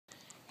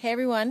Hey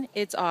everyone,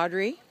 it's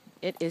Audrey.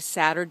 It is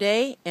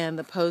Saturday and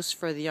the posts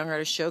for the Young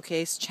Artist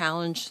Showcase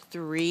Challenge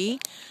 3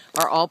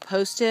 are all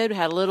posted. We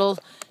had a little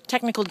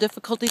technical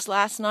difficulties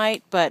last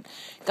night, but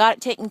got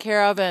it taken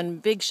care of, and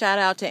big shout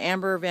out to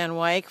Amber Van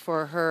Wyk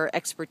for her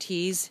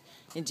expertise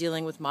in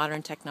dealing with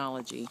modern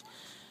technology.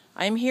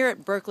 I'm here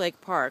at Burke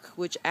Lake Park,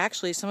 which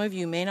actually some of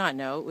you may not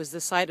know was the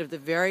site of the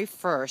very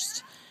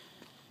first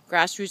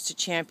Grassroots to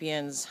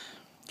Champions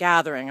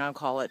gathering, I'll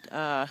call it.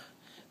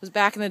 It was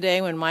back in the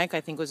day when Mike,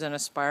 I think, was an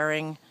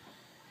aspiring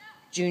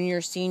junior,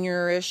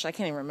 senior-ish. I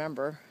can't even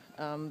remember.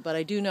 But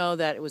I do know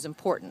that it was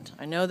important.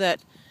 I know that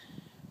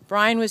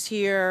Brian was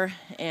here,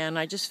 and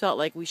I just felt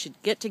like we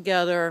should get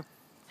together,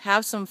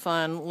 have some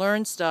fun,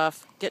 learn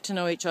stuff, get to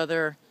know each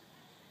other,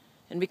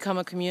 and become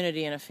a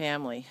community and a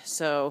family.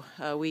 So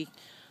we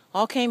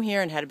all came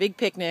here and had a big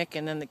picnic,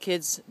 and then the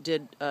kids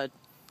did an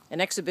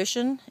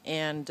exhibition,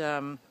 and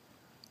I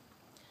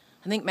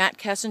think Matt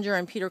Kessinger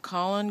and Peter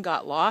Collin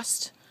got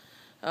lost.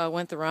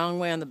 Went the wrong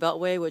way on the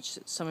Beltway, which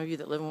some of you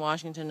that live in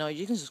Washington know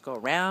you can just go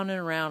around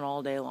and around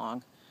all day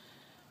long.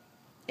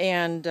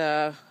 And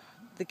the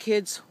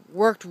kids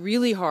worked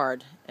really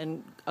hard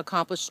and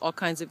accomplished all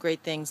kinds of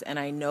great things, and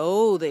I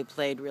know they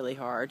played really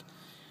hard.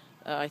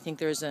 I think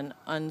there's an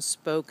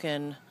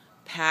unspoken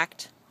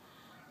pact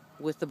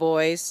with the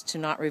boys to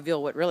not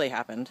reveal what really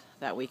happened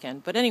that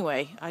weekend. But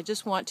anyway, I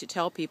just want to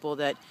tell people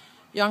that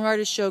Young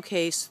Artist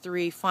Showcase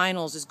 3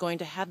 Finals is going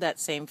to have that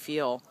same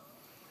feel.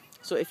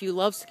 So if you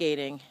love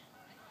skating,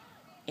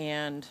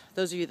 and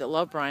those of you that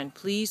love Brian,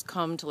 please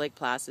come to Lake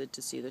Placid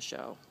to see the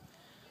show.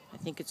 I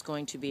think it's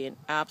going to be an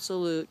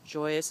absolute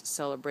joyous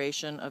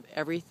celebration of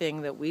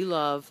everything that we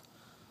love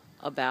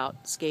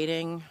about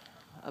skating,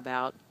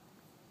 about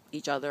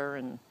each other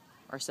and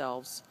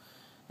ourselves,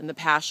 and the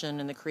passion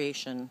and the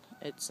creation.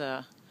 It's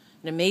an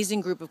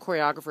amazing group of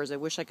choreographers. I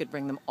wish I could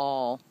bring them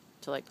all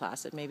to Lake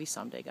Placid, maybe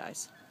someday,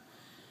 guys.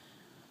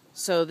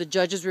 So the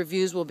judges'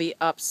 reviews will be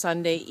up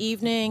Sunday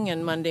evening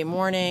and Monday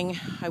morning.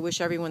 I wish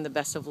everyone the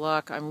best of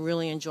luck. I'm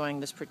really enjoying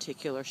this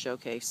particular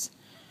showcase.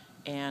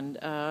 And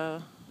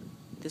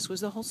this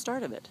was the whole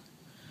start of it.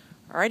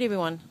 All right,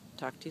 everyone.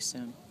 Talk to you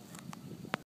soon.